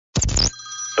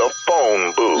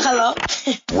phone booth. Hello.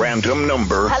 Random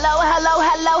number. Hello.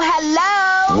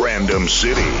 Random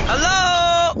city.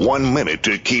 Hello. 1 minute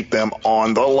to keep them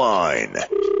on the line.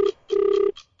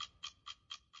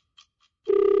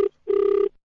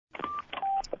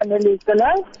 Annelies,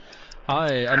 hello?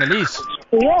 Hi, Annelies.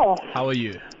 Yeah. How are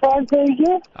you? Fine, thank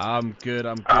you. I'm good.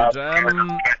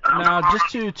 Now,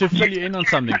 just to fill you in on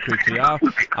something quickly, I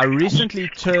recently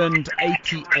turned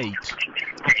 88,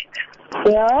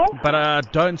 Yeah? but I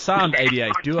don't sound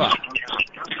 88, do I?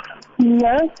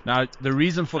 No? Now, the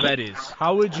reason for that is,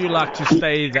 how would you like to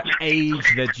stay the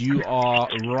age that you are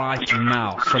right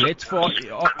now? So I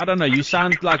don't know, you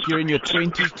sound like you're in your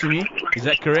 20s to me. Is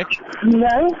that correct?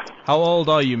 No? How old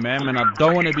are you, ma'am? And I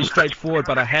don't want to be straightforward,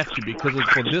 but I have to, because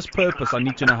for this purpose, I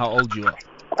need to know how old you are.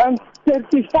 I'm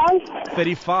 35.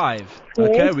 35. Yes.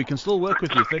 Okay, we can still work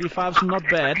with you. 35's not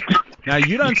bad. Now,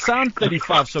 you don't sound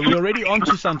 35, so we're already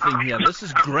onto something here. This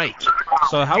is great.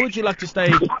 So how would you like to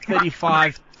stay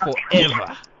 35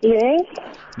 forever? Yes?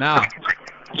 Now,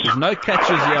 there's no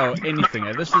catches here or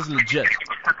anything. This is legit.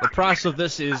 The price of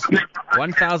this is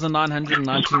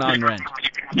 1,999 Rand.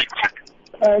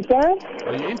 Okay.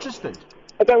 Are you interested?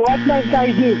 Okay, what must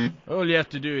I do? All you have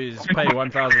to do is pay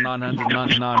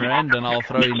 1,999 Rand, and I'll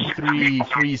throw in 3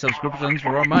 free subscriptions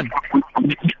for 1 month.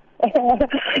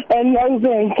 And no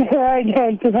thanks. I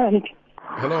don't want.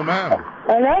 Hello, ma'am.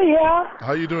 Hello, yeah? How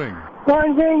are you doing?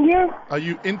 Fine, thank you. Are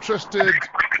you interested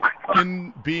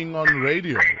in being on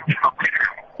radio?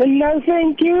 No,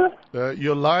 thank you.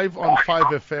 You're live on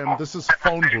 5FM. This is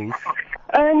Phonebooth.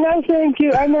 No, thank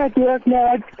you. I'm at work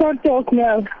now. I can't talk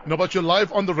now. No, but you're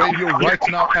live on the radio right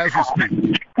now as we speak.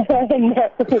 No.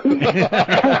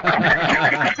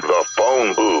 The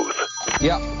phone booth.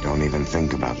 Don't even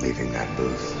think about leaving that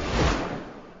booth.